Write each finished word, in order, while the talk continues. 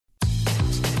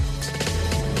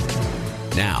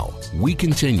Now, we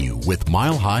continue with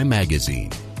Mile High Magazine.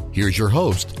 Here's your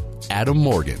host, Adam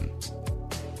Morgan.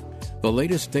 The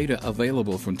latest data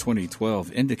available from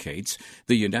 2012 indicates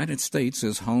the United States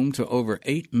is home to over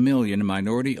 8 million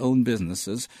minority-owned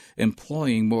businesses,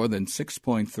 employing more than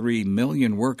 6.3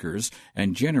 million workers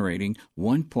and generating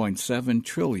 $1.7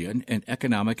 trillion in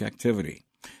economic activity.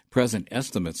 Present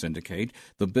estimates indicate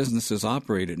the businesses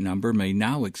operated number may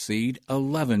now exceed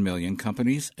 11 million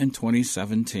companies in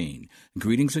 2017.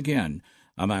 Greetings again.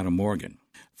 I'm Adam Morgan.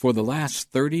 For the last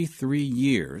 33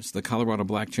 years, the Colorado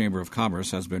Black Chamber of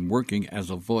Commerce has been working as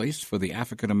a voice for the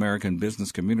African American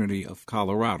business community of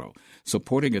Colorado,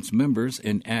 supporting its members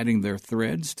in adding their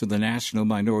threads to the national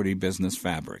minority business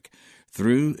fabric.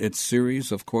 Through its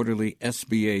series of quarterly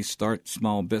SBA Start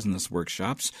Small Business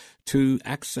Workshops, to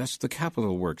Access the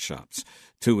Capital Workshops,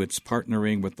 to its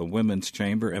partnering with the Women's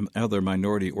Chamber and other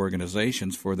minority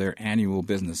organizations for their annual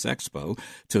Business Expo,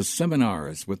 to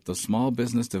seminars with the Small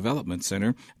Business Development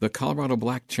Center, the Colorado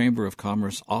Black Chamber of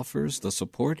Commerce offers the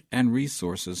support and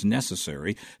resources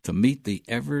necessary to meet the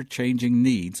ever-changing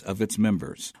needs of its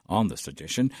members. On this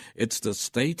edition, it's the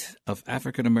State of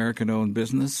African American-Owned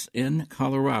Business in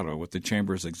Colorado with the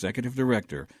Chamber's Executive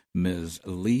Director, Ms.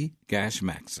 Lee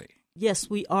Gash-Maxey. Yes,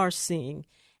 we are seeing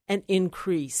an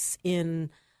increase in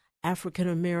African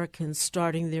Americans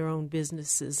starting their own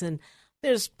businesses. And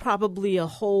there's probably a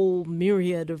whole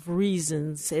myriad of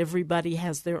reasons. Everybody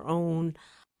has their own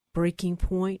breaking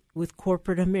point with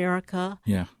corporate America.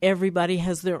 Yeah. Everybody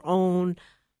has their own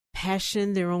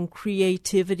passion, their own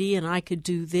creativity, and I could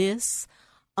do this.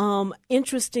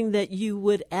 Interesting that you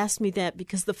would ask me that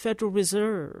because the Federal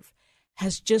Reserve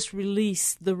has just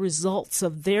released the results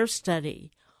of their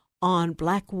study on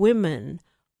Black women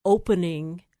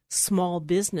opening small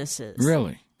businesses.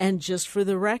 Really? And just for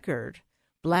the record,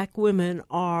 Black women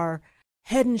are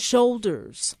head and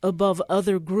shoulders above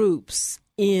other groups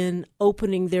in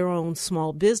opening their own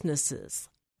small businesses.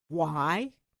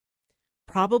 Why?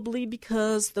 Probably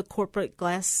because the corporate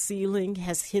glass ceiling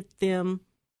has hit them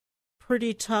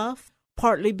pretty tough,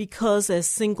 partly because as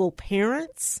single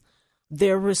parents,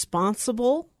 they're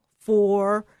responsible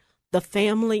for the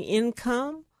family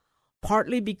income,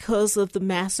 partly because of the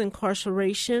mass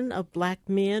incarceration of Black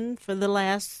men for the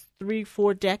last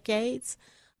 3-4 decades.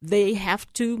 They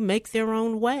have to make their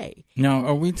own way. Now,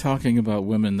 are we talking about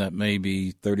women that may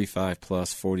be 35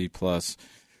 plus, 40 plus,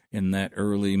 in that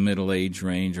early middle age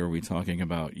range, or are we talking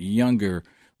about younger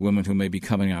women who may be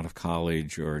coming out of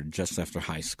college or just after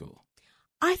high school?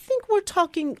 I think we're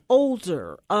talking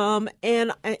older, and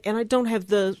I don't have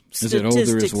the statistics. Is it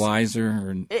older is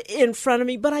wiser? In front of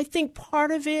me, but I think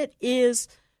part of it is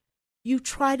you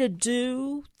try to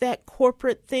do that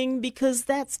corporate thing because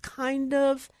that's kind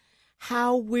of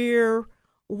how we're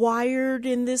wired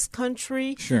in this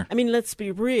country. Sure. I mean, let's be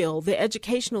real. The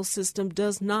educational system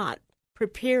does not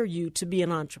prepare you to be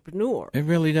an entrepreneur. It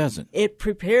really doesn't. It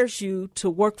prepares you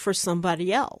to work for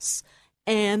somebody else.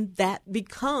 And that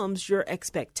becomes your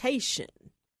expectation.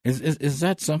 Is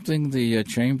that something the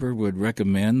chamber would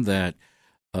recommend, that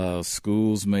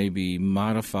schools maybe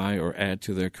modify or add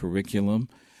to their curriculum?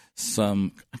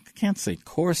 Some, I can't say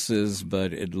courses,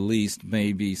 but at least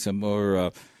maybe some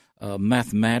more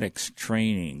mathematics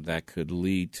training that could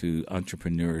lead to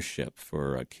entrepreneurship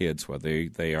for kids while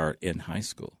they are in high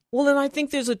school. Well, and I think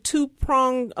there's a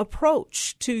two-pronged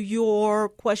approach to your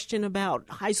question about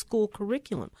high school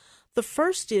curriculum. The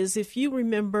first is, if you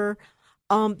remember,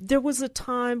 there was a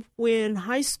time when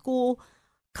high school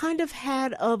kind of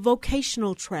had a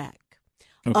vocational track.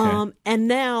 Okay. And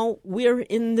now we're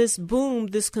in this boom,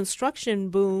 this construction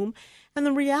boom. And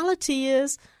the reality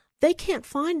is they can't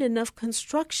find enough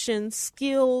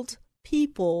construction-skilled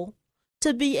people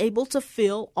to be able to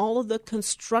fill all of the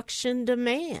construction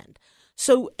demand.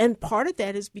 So, and part of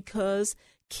that is because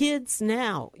kids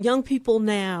now, young people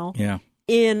now,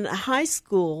 in high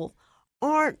school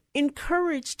aren't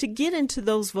encouraged to get into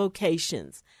those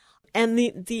vocations. And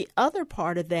the other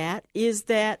part of that is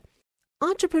that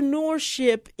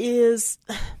entrepreneurship is,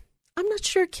 I'm not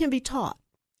sure it can be taught.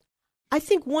 I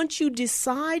think once you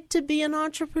decide to be an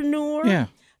entrepreneur,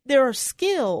 there are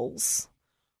skills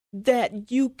that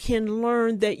you can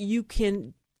learn, that you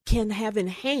can have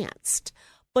enhanced.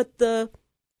 But the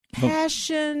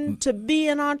passion to be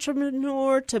an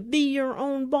entrepreneur, to be your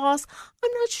own boss,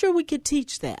 I'm not sure we could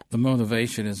teach that. The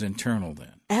motivation is internal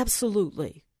then.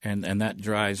 Absolutely. And that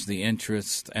drives the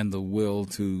interest and the will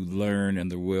to learn and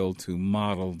the will to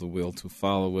model, the will to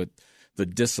follow it, the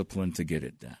discipline to get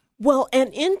it done. Well,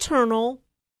 and internal,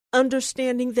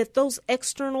 understanding that those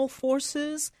external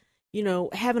forces, you know,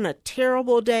 having a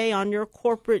terrible day on your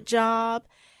corporate job,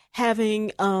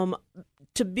 having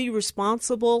to be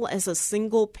responsible as a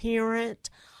single parent,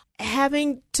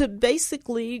 having to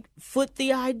basically foot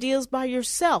the ideas by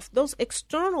yourself. Those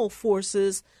external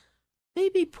forces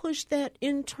maybe push that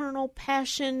internal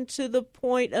passion to the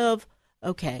point of,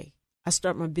 okay, I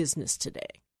start my business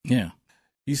today. Yeah.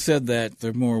 You said that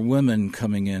there are more women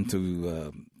coming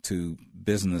into to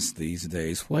business these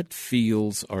days. What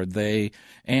fields are they?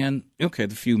 And, okay,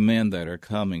 the few men that are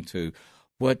coming to,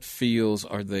 what fields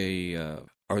are they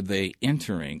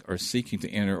entering or seeking to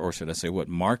enter, or should I say, what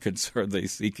markets are they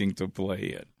seeking to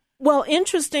play in? Well,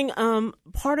 interesting,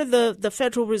 part of the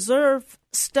Federal Reserve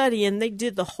study, and they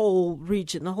did the whole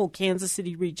region, the whole Kansas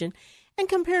City region, and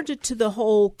compared it to the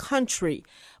whole country.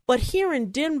 But here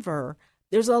in Denver,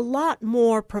 there's a lot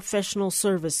more professional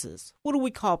services. What do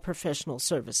we call professional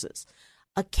services?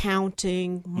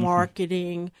 Accounting,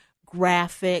 marketing,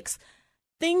 graphics,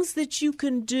 things that you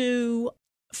can do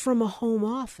from a home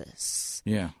office.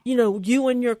 Yeah. You know, you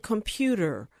and your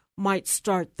computer might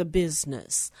start the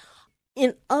business.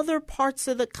 In other parts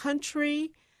of the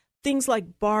country, things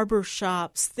like barber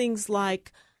shops, things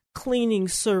like cleaning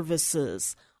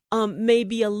services, may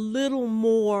be a little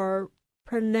more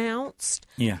pronounced.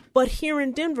 Yeah. But here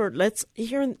in Denver,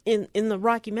 here in the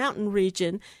Rocky Mountain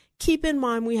region, keep in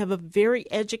mind we have a very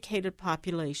educated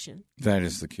population. That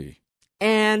is the key.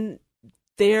 And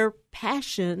their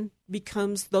passion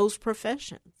becomes those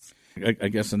professions. I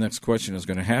guess the next question I was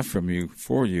going to have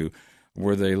for you,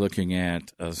 were they looking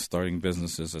at starting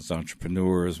businesses as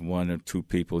entrepreneurs, one or two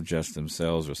people just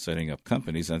themselves, or setting up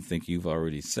companies? I think you've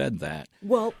already said that.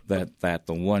 Well, that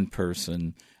the one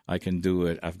person, I can do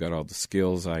it, I've got all the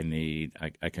skills I need,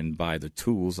 I can buy the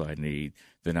tools I need,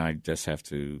 then I just have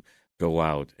to go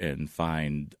out and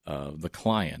find the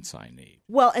clients I need.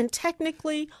 Well, and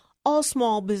technically, all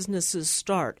small businesses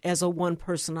start as a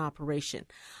one-person operation.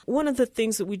 One of the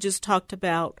things that we just talked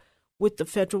about with the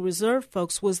Federal Reserve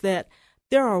folks was that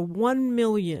there are 1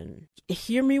 million,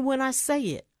 hear me when I say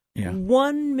it,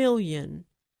 1 million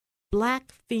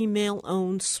Black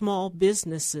female-owned small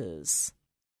businesses.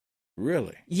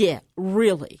 Really? Yeah,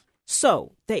 really.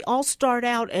 So they all start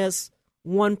out as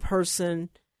one person,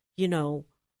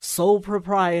 sole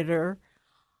proprietor.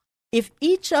 If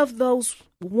each of those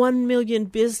 1 million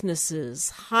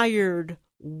businesses hired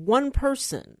one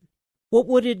person, what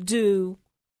would it do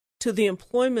to the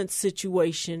employment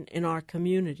situation in our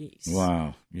communities?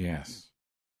 Wow, yes.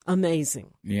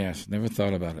 Amazing. Yes, never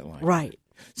thought about it like that. Right.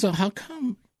 So how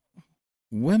come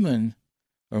women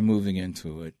are moving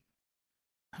into it?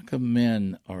 How come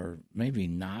men are maybe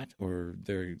not, or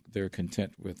they're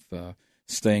content with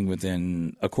staying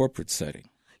within a corporate setting?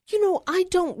 I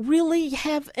don't really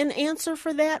have an answer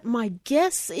for that. My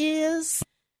guess is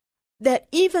that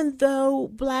even though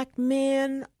Black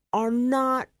men are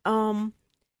not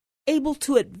able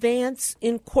to advance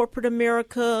in corporate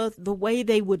America the way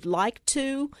they would like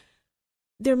to,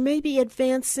 they're maybe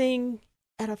advancing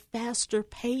at a faster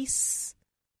pace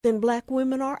than Black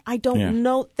women are. I don't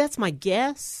know. That's my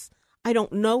guess. I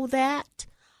don't know that.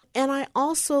 And I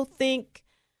also think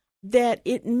that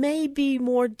it may be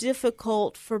more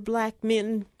difficult for Black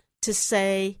men to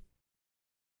say,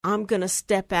 I'm going to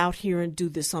step out here and do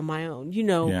this on my own.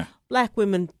 Black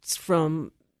women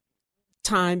from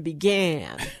time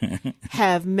began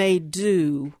have made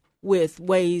do with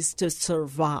ways to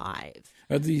survive.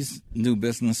 Are these new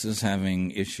businesses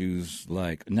having issues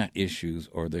not issues,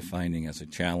 or are they finding as a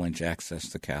challenge access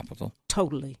to capital?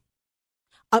 Totally.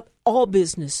 All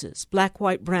businesses, black,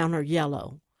 white, brown, or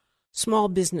yellow, small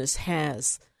business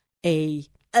has a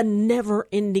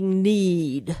never-ending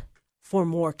need for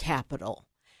more capital.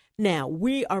 Now,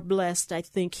 we are blessed, I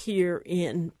think, here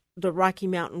in the Rocky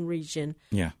Mountain region.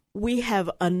 Yeah. We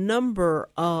have a number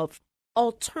of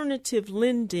alternative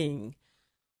lending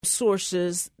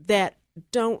sources that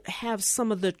don't have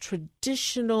some of the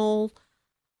traditional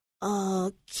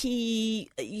key,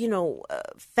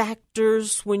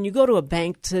 factors. When you go to a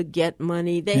bank to get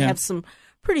money, they have some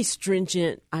pretty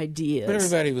stringent ideas. But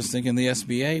everybody was thinking the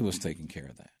SBA was taking care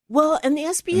of that. Well, and the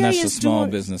SBA and that's is the Small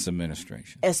doing, Business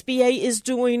Administration. SBA is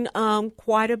doing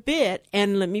quite a bit,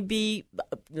 and let me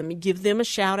give them a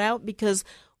shout out, because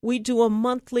we do a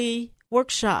monthly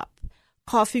workshop,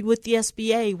 Coffee with the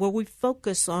SBA, where we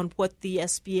focus on what the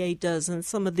SBA does and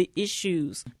some of the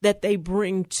issues that they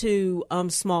bring to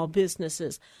small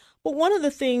businesses. But one of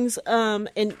the things,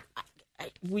 and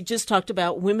we just talked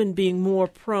about women being more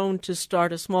prone to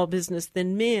start a small business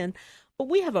than men, but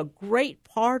we have a great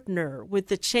partner with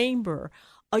the Chamber,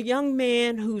 a young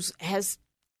man who has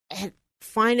had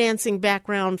financing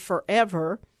background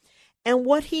forever. And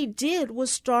what he did was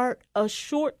start a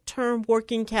short-term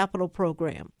working capital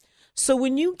program. So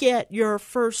when you get your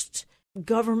first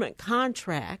government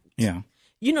contract,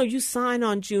 you sign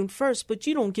on June 1st, but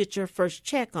you don't get your first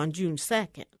check on June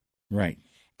 2nd. Right.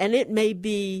 And it may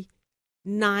be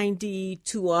 90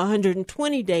 to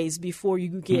 120 days before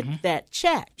you get that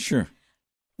check. Sure.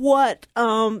 What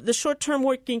the short-term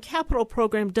working capital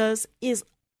program does is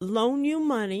loan you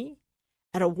money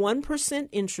at a 1%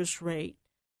 interest rate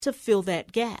to fill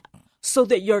that gap so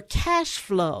that your cash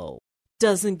flow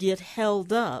doesn't get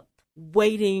held up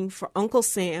waiting for Uncle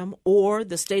Sam or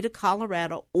the state of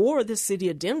Colorado or the city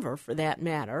of Denver, for that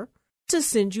matter, to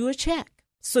send you a check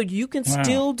so you can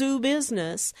still do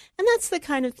business. And that's the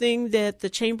kind of thing that the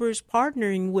Chamber is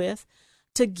partnering with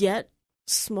to get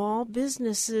small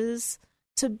businesses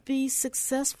to be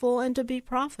successful and to be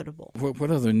profitable. What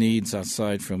other needs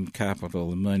aside from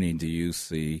capital and money do you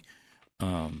see,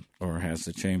 or has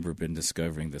the Chamber been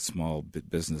discovering that small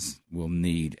business will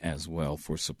need as well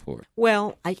for support?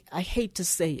 Well, I hate to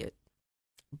say it,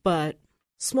 but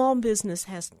small business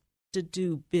has to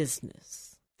do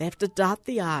business. They have to dot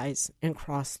the I's and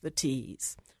cross the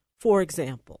T's. For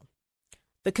example,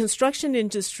 the construction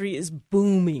industry is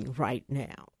booming right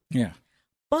now. Yeah.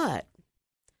 But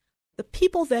the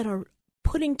people that are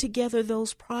putting together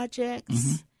those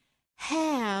projects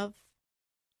have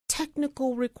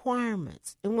technical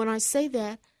requirements. And when I say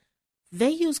that, they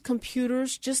use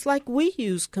computers just like we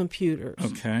use computers.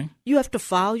 Okay. You have to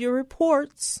file your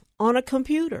reports on a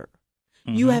computer.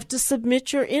 You have to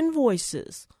submit your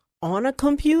invoices on a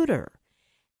computer.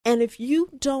 And if you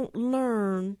don't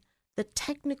learn the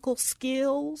technical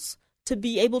skills to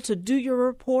be able to do your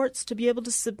reports, to be able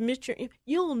to submit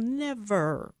you'll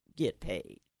never get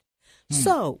paid.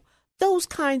 So those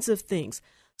kinds of things.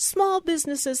 Small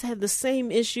businesses have the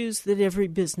same issues that every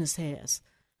business has.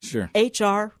 Sure.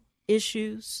 HR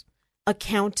issues,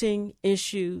 accounting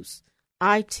issues,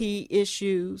 IT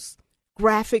issues,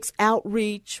 graphics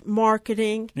outreach,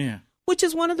 marketing. Yeah. Which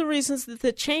is one of the reasons that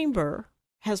the Chamber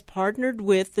has partnered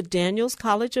with the Daniels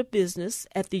College of Business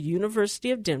at the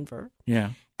University of Denver.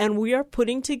 Yeah. And we are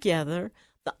putting together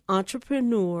the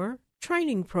Entrepreneur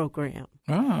Training Program.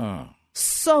 Oh.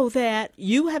 So that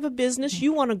you have a business,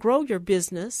 you want to grow your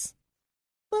business,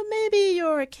 but maybe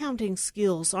your accounting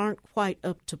skills aren't quite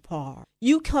up to par.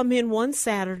 You come in one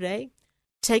Saturday,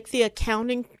 take the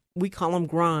accounting, we call them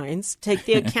grinds, take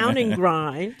the accounting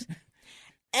grind,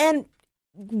 and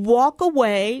walk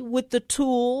away with the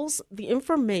tools, the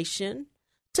information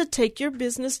to take your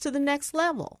business to the next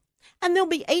level. And there'll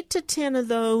be 8 to 10 of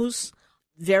those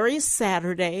various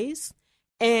Saturdays.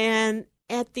 And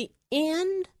at the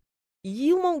end,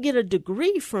 you won't get a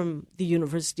degree from the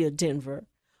University of Denver,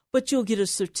 but you'll get a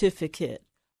certificate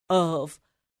of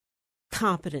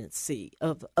competency,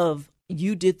 of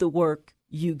you did the work,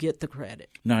 you get the credit.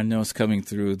 Now, I know it's coming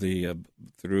through the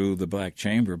Black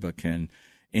Chamber, but can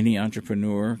any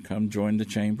entrepreneur come join the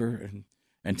Chamber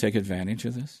and take advantage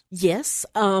of this? Yes.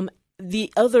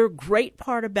 The other great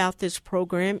part about this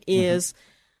program is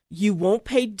you won't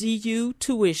pay DU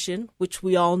tuition, which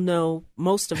we all know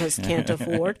most of us can't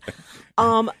afford.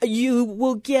 You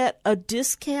will get a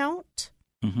discount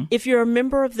if you're a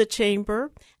member of the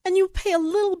Chamber, and you pay a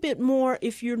little bit more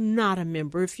if you're not a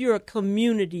member, if you're a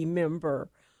community member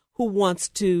who wants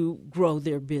to grow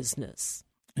their business.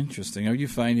 Interesting. Are you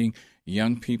finding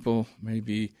young people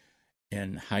maybe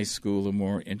in high school are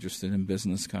more interested in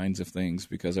business kinds of things?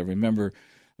 Because I remember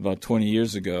about 20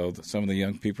 years ago, some of the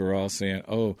young people were all saying,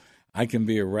 oh, I can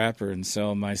be a rapper and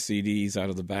sell my CDs out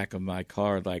of the back of my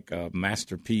car like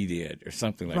Master P did or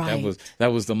something like that.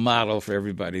 That was the model for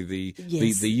everybody, the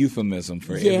euphemism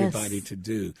for everybody to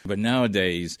do. But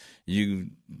nowadays, you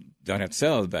don't have to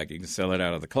sell it back. You can sell it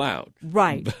out of the cloud.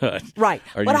 Right. But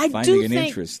are but you finding an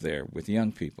interest there with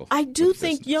young people? I do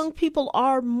think young people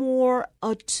are more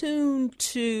attuned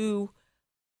to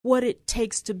what it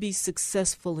takes to be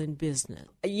successful in business.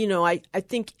 You know, I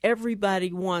think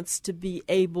everybody wants to be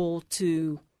able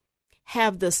to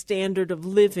have the standard of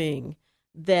living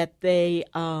that they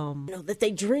that they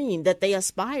dream, that they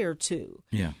aspire to.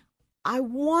 Yeah. I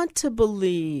want to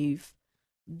believe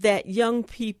that young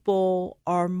people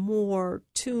are more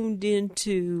tuned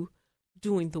into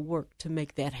doing the work to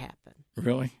make that happen.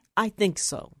 Really? I think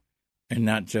so. And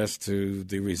not just to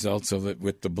the results of it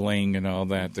with the bling and all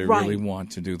that. They really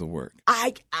want to do the work.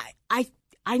 I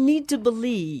need to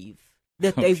believe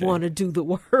that they want to do the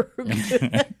work.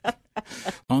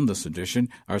 On this edition,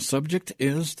 our subject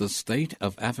is the state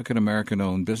of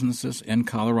African-American-owned businesses in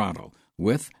Colorado.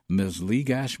 with Ms. Lee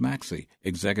Gash Maxey,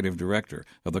 Executive Director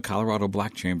of the Colorado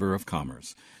Black Chamber of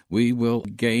Commerce. We will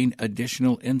gain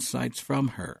additional insights from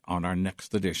her on our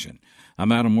next edition.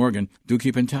 I'm Adam Morgan. Do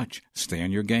keep in touch. Stay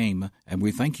on your game. And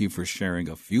we thank you for sharing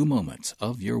a few moments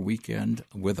of your weekend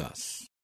with us.